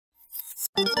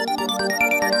I'm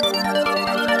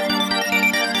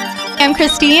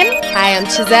Christine. Hi, I'm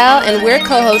Chazelle, and we're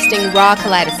co-hosting Raw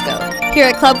Kaleidoscope Here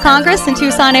at Club Congress in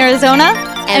Tucson, Arizona.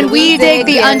 And we dig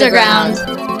the underground.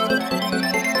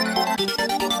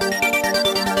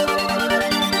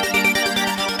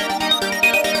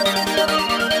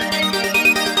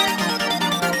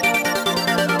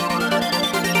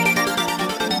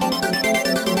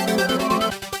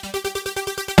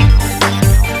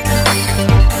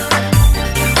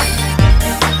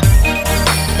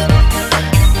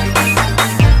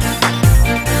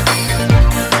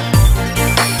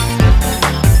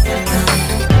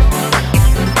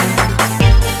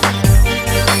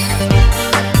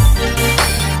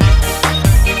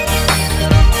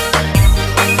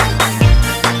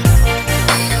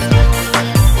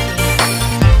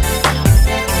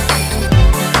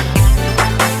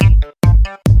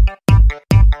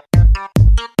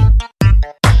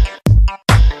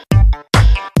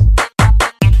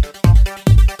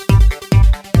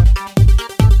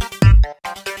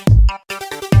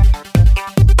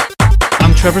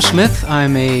 Trevor Smith.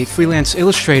 I'm a freelance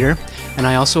illustrator, and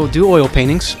I also do oil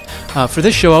paintings. For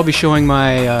this show, I'll be showing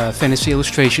my fantasy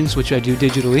illustrations, which I do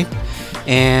digitally,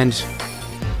 and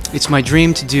it's my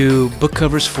dream to do book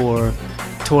covers for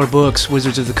Tor books,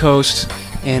 Wizards of the Coast,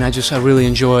 and I really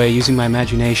enjoy using my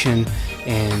imagination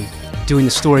and doing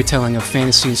the storytelling of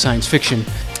fantasy and science fiction,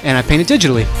 and I paint it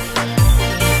digitally.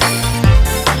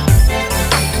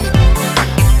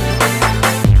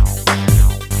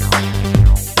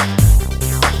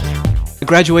 I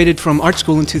graduated from art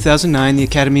school in 2009, the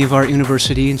Academy of Art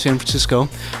University in San Francisco.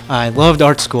 I loved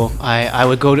art school.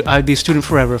 I'd be a student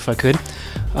forever if I could.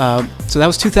 So that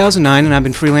was 2009, and I've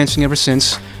been freelancing ever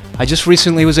since. I just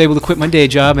recently was able to quit my day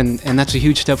job, and that's a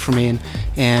huge step for me.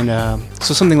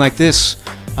 So something like this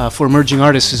for emerging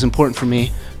artists is important for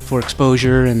me, for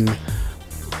exposure and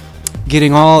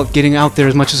getting out there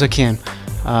as much as I can.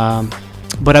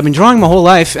 But I've been drawing my whole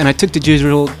life, and I took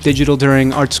digital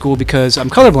during art school because I'm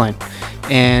colorblind.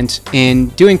 And in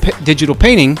doing digital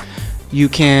painting, you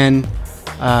can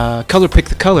color pick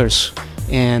the colors,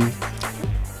 and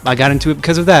I got into it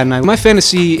because of that. And my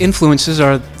fantasy influences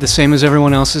are the same as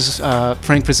everyone else's: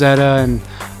 Frank Frazetta and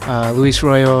Luis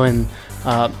Royo, and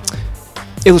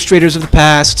illustrators of the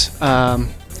past,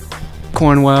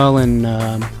 Cornwell, and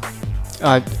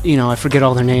I forget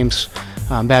all their names.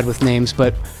 I'm bad with names,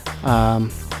 but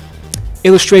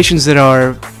illustrations that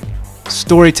are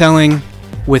storytelling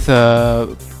with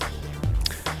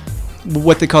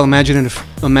what they call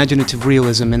imaginative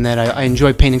realism, in that I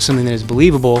enjoy painting something that is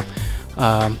believable,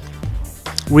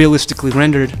 realistically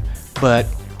rendered, but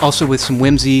also with some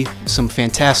whimsy, some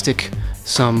fantastic,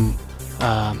 some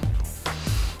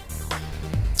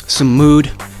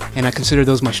mood, and I consider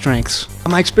those my strengths.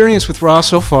 My experience with Raw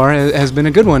so far has been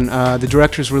a good one. The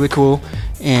director's really cool,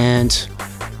 and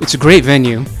it's a great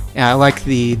venue. I like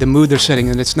the mood they're setting,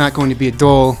 and it's not going to be a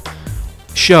dull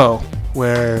show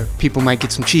where people might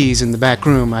get some cheese in the back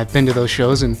room. I've been to those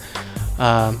shows, and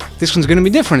this one's going to be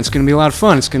different. It's going to be a lot of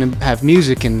fun. It's going to have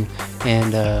music and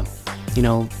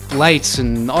lights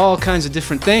and all kinds of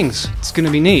different things. It's going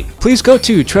to be neat. Please go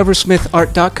to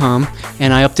TrevorSmithArt.com,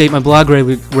 and I update my blog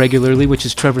regularly, which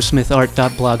is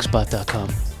TrevorSmithArt.blogspot.com.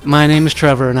 My name is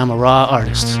Trevor, and I'm a raw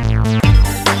artist.